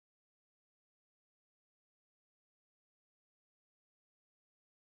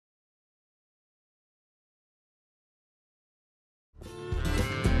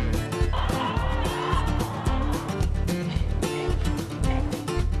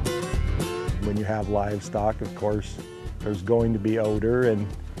when you have livestock, of course, there's going to be odor,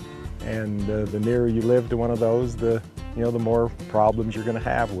 and the nearer you live to one of those, the more problems you're going to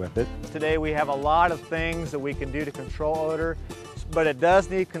have with it. Today we have a lot of things that we can do to control odor, but it does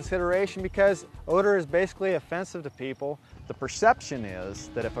need consideration because odor is basically offensive to people. The perception is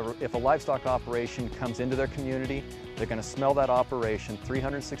that if a livestock operation comes into their community, they're going to smell that operation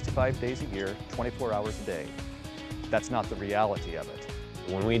 365 days a year, 24 hours a day. That's not the reality of it.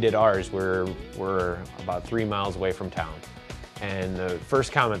 When we did ours, we're about 3 miles away from town. And the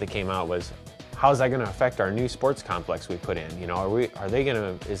first comment that came out was, how's that going to affect our new sports complex we put in? You know, is they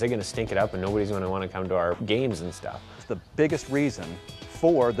going to stink it up and nobody's going to want to come to our games and stuff? The biggest reason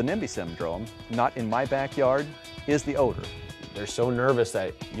for the NIMBY syndrome, not in my backyard, is the odor. They're so nervous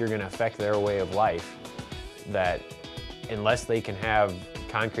that you're going to affect their way of life that unless they can have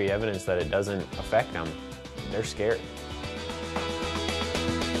concrete evidence that it doesn't affect them, they're scared.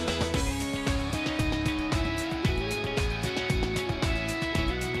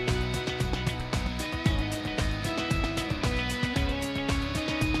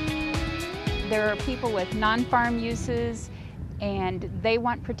 There are people with non-farm uses and they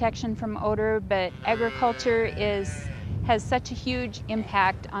want protection from odor, but agriculture has such a huge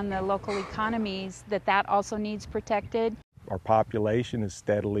impact on the local economies that also needs protected. Our population is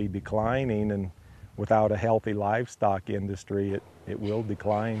steadily declining, and without a healthy livestock industry, it will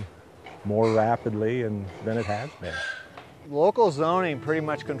decline more rapidly than it has been. Local zoning pretty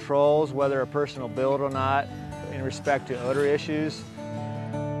much controls whether a person will build or not in respect to odor issues.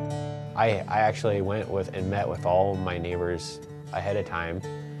 I actually went and met with all my neighbors ahead of time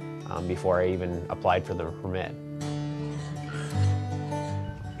before I even applied for the permit.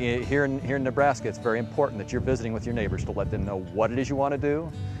 Here in Nebraska, it's very important that you're visiting with your neighbors to let them know what it is you want to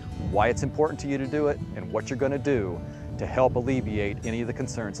do, why it's important to you to do it, and what you're going to do to help alleviate any of the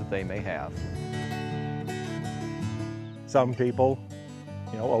concerns that they may have. Some people,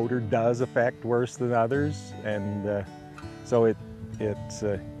 odor does affect worse than others, and so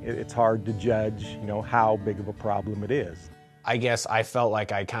it's hard to judge, how big of a problem it is. I guess I felt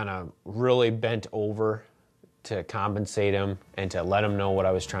like I kind of really bent over to compensate him and to let him know what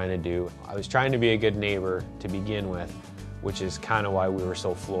I was trying to do. I was trying to be a good neighbor to begin with, which is kind of why we were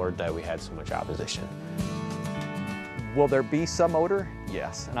so floored that we had so much opposition. Will there be some odor?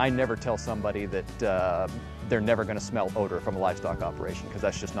 Yes, and I never tell somebody that they're never going to smell odor from a livestock operation, because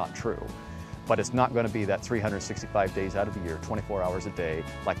that's just not true. But it's not going to be that 365 days out of the year, 24 hours a day,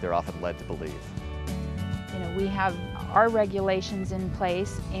 like they're often led to believe. We have our regulations in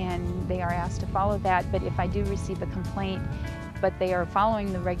place and they are asked to follow that, but if I do receive a complaint but they are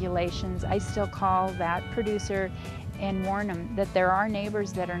following the regulations, I still call that producer and warn them that there are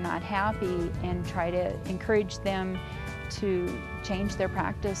neighbors that are not happy and try to encourage them to change their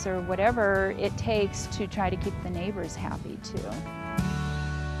practice or whatever it takes to try to keep the neighbors happy too.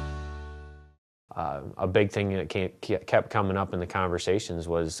 A big thing that kept coming up in the conversations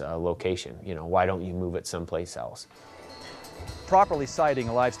was location. Why don't you move it someplace else? Properly siting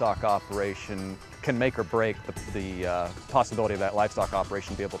a livestock operation can make or break the possibility of that livestock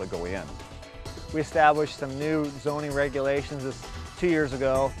operation to be able to go in. We established some new zoning regulations 2 years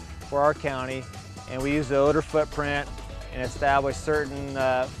ago for our county, and we used the odor footprint and established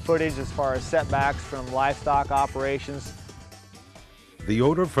certain footage as far as setbacks from livestock operations. The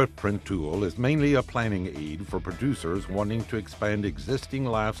Odor Footprint tool is mainly a planning aid for producers wanting to expand existing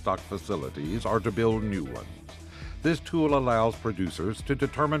livestock facilities or to build new ones. This tool allows producers to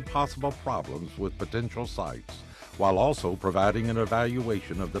determine possible problems with potential sites, while also providing an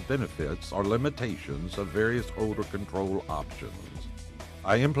evaluation of the benefits or limitations of various odor control options.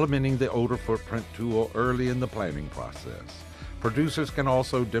 By implementing the Odor Footprint tool early in the planning process, producers can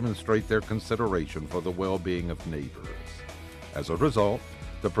also demonstrate their consideration for the well-being of neighbors. As a result,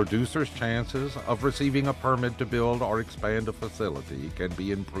 the producer's chances of receiving a permit to build or expand a facility can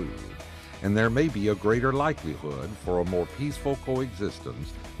be improved, and there may be a greater likelihood for a more peaceful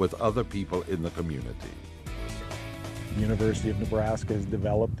coexistence with other people in the community. The University of Nebraska has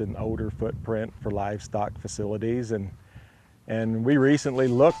developed an odor footprint for livestock facilities, and we recently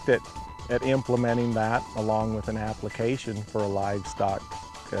looked at implementing that along with an application for a livestock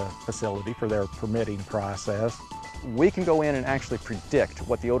facility for their permitting process. We can go in and actually predict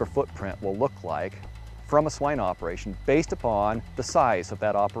what the odor footprint will look like from a swine operation based upon the size of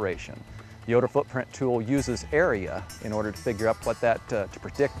that operation. The odor footprint tool uses area in order to figure out what to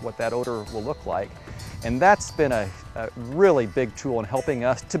predict what that odor will look like. And that's been a really big tool in helping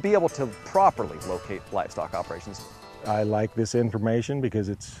us to be able to properly locate livestock operations. I like this information because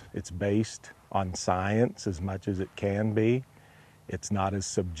it's based on science as much as it can be. It's not as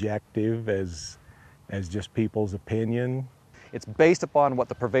subjective as just people's opinion. It's based upon what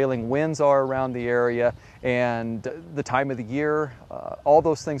the prevailing winds are around the area and the time of the year. All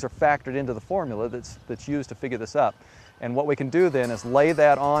those things are factored into the formula that's used to figure this up. And what we can do then is lay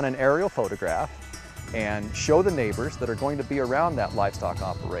that on an aerial photograph and show the neighbors that are going to be around that livestock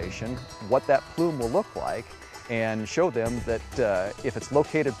operation what that plume will look like, and show them that if it's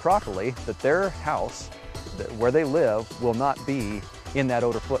located properly, that their house, where they live, will not be in that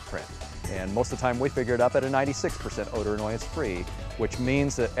odor footprint. And most of the time we figure it up at a 96% odor annoyance free, which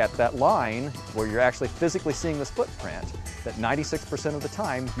means that at that line where you're actually physically seeing this footprint, that 96% of the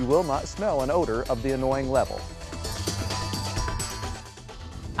time you will not smell an odor of the annoying level.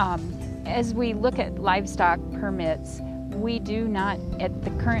 As we look at livestock permits, we do not at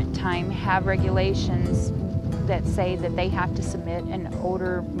the current time have regulations that say that they have to submit an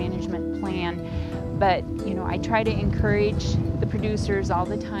odor management plan. But I try to encourage the producers all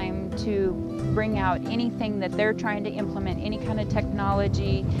the time to bring out anything that they're trying to implement, any kind of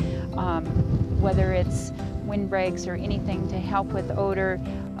technology, whether it's windbreaks or anything to help with odor.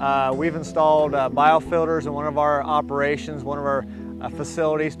 We've installed biofilters in one of our operations, one of our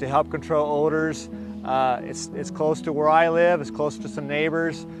facilities to help control odors. It's close to where I live, it's close to some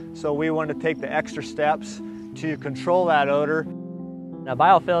neighbors, so we wanted to take the extra steps to control that odor. A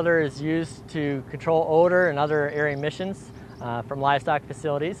biofilter is used to control odor and other air emissions from livestock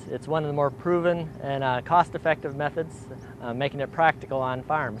facilities. It's one of the more proven and cost-effective methods, making it practical on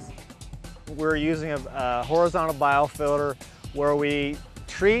farms. We're using a horizontal biofilter where we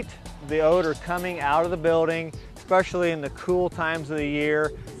treat the odor coming out of the building, especially in the cool times of the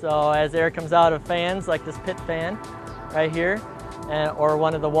year. So as air comes out of fans like this pit fan right here, or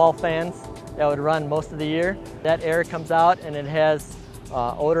one of the wall fans that would run most of the year, that air comes out and it has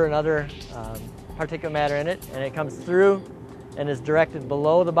odor and other particulate matter in it, and it comes through and is directed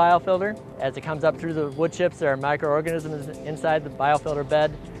below the biofilter. As it comes up through the wood chips, there are microorganisms inside the biofilter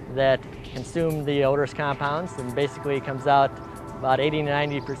bed that consume the odorous compounds, and basically it comes out about 80 to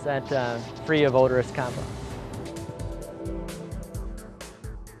 90% free of odorous compounds.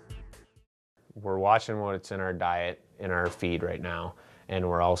 We're watching what's in our diet, in our feed right now, and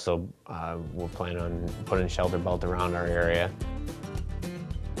we're also we're planning on putting a shelter belt around our area.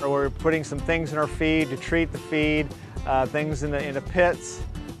 We're putting some things in our feed to treat the feed, things in the pits.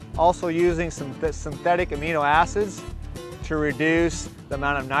 Also using some synthetic amino acids to reduce the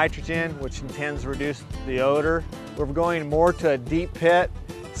amount of nitrogen, which intends to reduce the odor. We're going more to a deep pit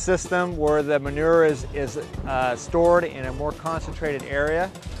system where the manure is stored in a more concentrated area.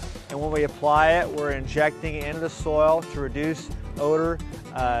 And when we apply it, we're injecting it into the soil to reduce odor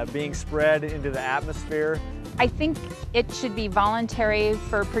being spread into the atmosphere. I think it should be voluntary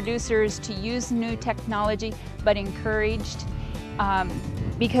for producers to use new technology, but encouraged,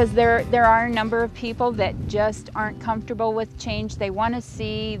 because there are a number of people that just aren't comfortable with change. They want to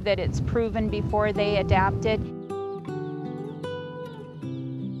see that it's proven before they adapt it.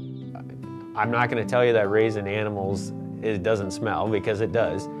 I'm not going to tell you that raising animals it doesn't smell, because it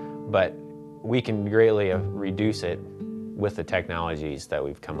does, but we can greatly reduce it with the technologies that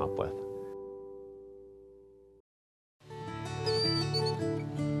we've come up with.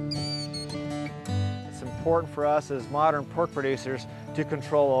 It's important for us as modern pork producers to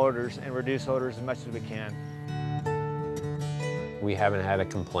control odors and reduce odors as much as we can. We haven't had a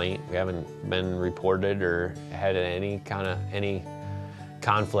complaint. We haven't been reported or had any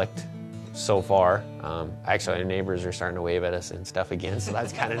conflict so far. Actually, our neighbors are starting to wave at us and stuff again, so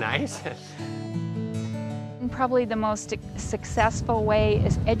that's kind of nice. Probably the most successful way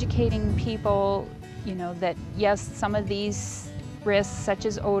is educating people, that yes, some of these risks, such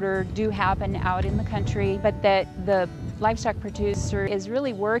as odor, do happen out in the country, but that the livestock producer is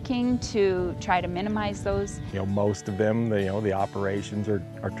really working to try to minimize those. Most of them, the operations are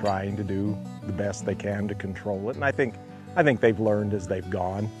trying to do the best they can to control it, and I think they've learned as they've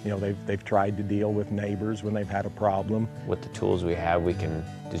gone. They've tried to deal with neighbors when they've had a problem. With the tools we have, we can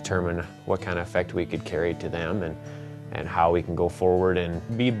determine what kind of effect we could carry to them and how we can go forward and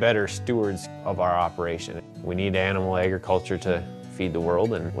be better stewards of our operation. We need animal agriculture to feed the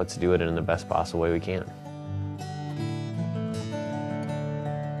world, and let's do it in the best possible way we can.